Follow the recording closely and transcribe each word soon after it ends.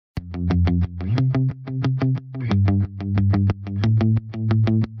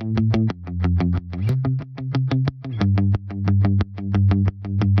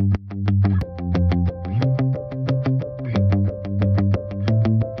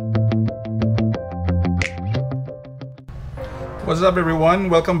What's up everyone?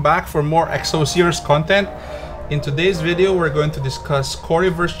 Welcome back for more Exos content. In today's video, we're going to discuss core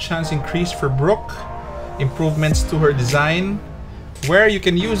reverse chance increase for Brooke, improvements to her design, where you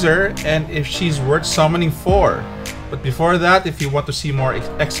can use her, and if she's worth summoning for. But before that, if you want to see more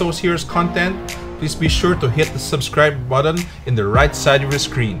Exos content, please be sure to hit the subscribe button in the right side of your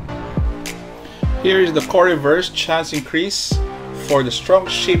screen. Here is the core reverse chance increase for the strong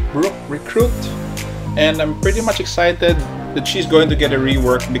shape Brook recruit, and I'm pretty much excited that she's going to get a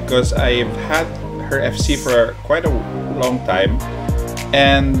rework because I've had her FC for quite a long time,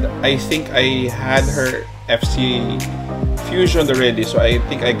 and I think I had her FC fusion already, so I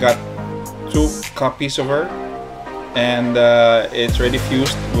think I got 2 copies of her, and it's already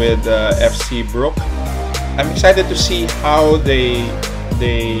fused with FC Brooke. I'm excited to see how they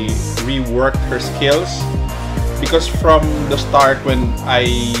reworked her skills, because from the start when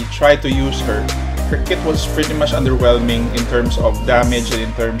I tried to use her kit was pretty much underwhelming in terms of damage and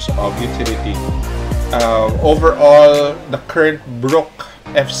in terms of utility. Overall, the current Brook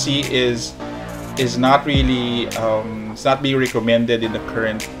FC is not really it's not being recommended in the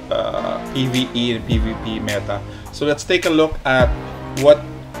current PvE and PvP meta. So let's take a look at what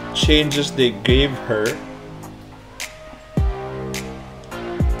changes they gave her.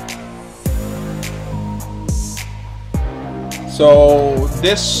 So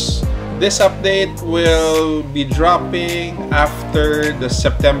this update will be dropping after the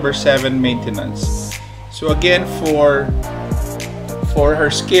September 7 maintenance. So again, for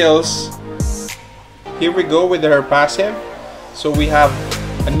her skills, here we go with her passive. So we have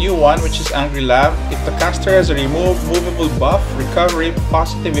a new one, which is Angry Laugh. If the caster has a movable buff, recovery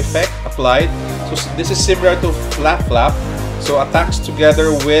positive effect applied. So this is similar to Flap Flap. So attacks together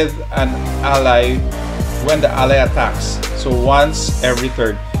with an ally when the ally attacks. So once every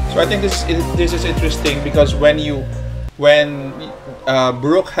turn. So I think this is interesting because when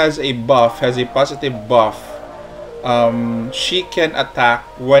Brook has a buff, has a positive buff, she can attack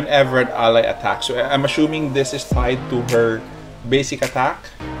whenever an ally attacks. So I'm assuming this is tied to her basic attack.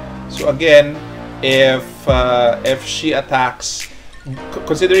 So again, if she attacks,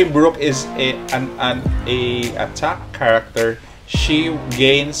 considering Brook is an attack character, she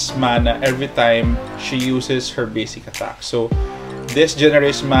gains mana every time she uses her basic attack. So this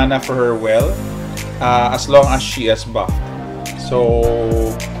generates mana for her well, as long as she is buffed. So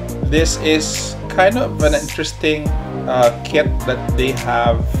this is kind of an interesting kit that they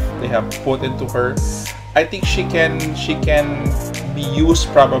have put into her. I think she can be used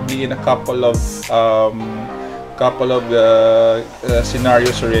probably in a couple of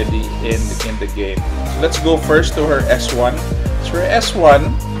scenarios already in the game. So let's go first to her S1. So her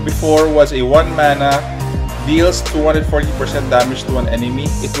S1 before was a 1 mana, deals 240% damage to an enemy.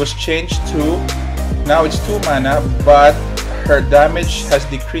 It was changed to, now it's 2 mana, but her damage has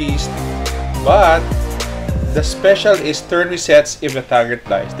decreased, but the special is turn resets if the target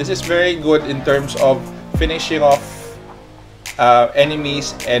dies. This is very good in terms of finishing off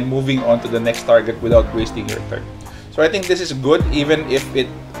enemies and moving on to the next target without wasting your turn. So I think this is good even if it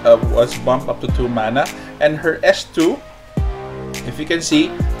was bumped up to 2 mana. And her S2, if you can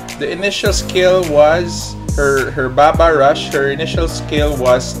see, the initial skill was her Baba Rush. Her initial skill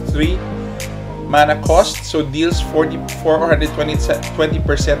was 3 mana cost, so deals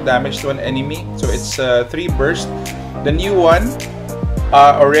 420% damage to an enemy. So it's 3 burst. The new one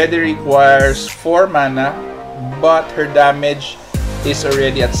already requires 4 mana, but her damage is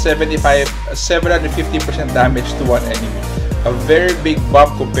already at 750% damage to one enemy. A very big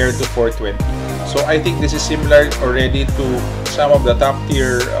bump compared to 420. So I think this is similar already to some of the top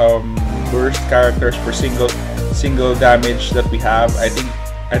tier burst characters for single damage that we have. I think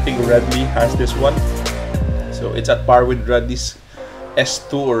Radley has this one, so it's at par with Radley's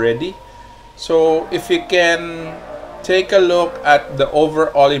S2 already. So if you can take a look at the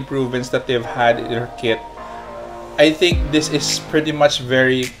overall improvements that they've had in her kit, I think this is pretty much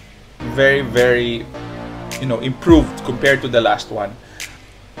very improved compared to the last one.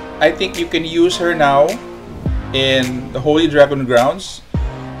 I think you can use her now in the Holy Dragon Grounds.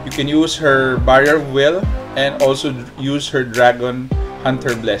 You can use her Barrier of Will and also use her Dragon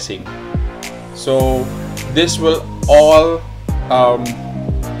Hunter Blessing. So this will all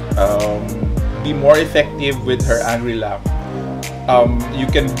be more effective with her Angry Lamb. You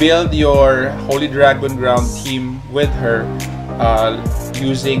can build your Holy Dragon Ground team with her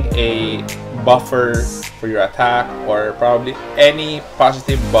using a buffer for your attack or probably any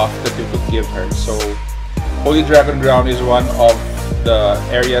positive buff that you could give her. So Holy Dragon Ground is one of the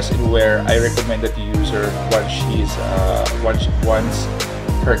areas in where I recommend that you use her once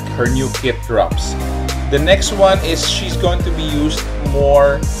her new kit drops. The next one is she's going to be used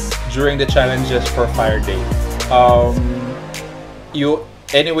more during the challenges for Fire Day. You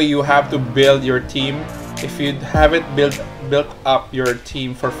have to build your team. If you haven't built up your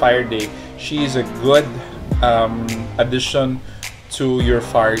team for Fire Day, she is a good addition to your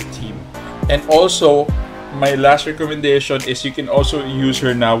fire team. And also, my last recommendation is you can also use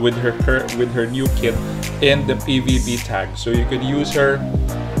her now with her new kit in the PvP tag. So you could use her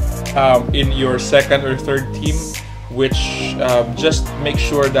in your second or third team, which just make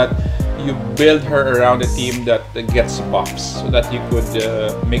sure that you build her around a team that gets buffs, so that you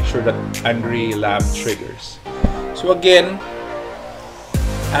could make sure that Angry Lab triggers. So again,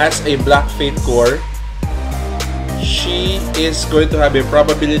 as a Black Fate core, she is going to have a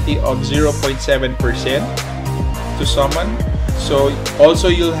probability of 0.7% to summon. So also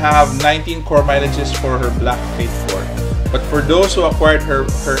you'll have 19 core mileages for her Black Fate core. But for those who acquired her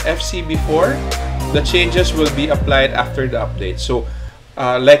FC before, the changes will be applied after the update. So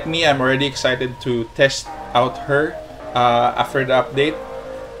like me, I'm already excited to test out her after the update.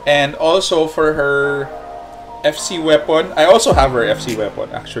 And also for her FC weapon, I also have her FC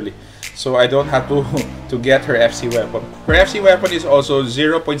weapon actually, so I don't have to get her FC weapon. Her FC weapon is also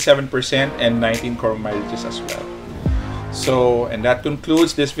 0.7% and 19 core mileages as well. So, and that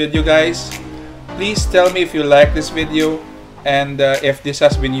concludes this video, guys. Please tell me if you like this video, and if this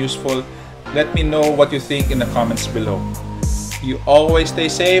has been useful, let me know what you think in the comments below. You always stay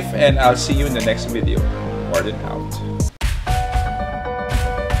safe, and I'll see you in the next video. Warden out.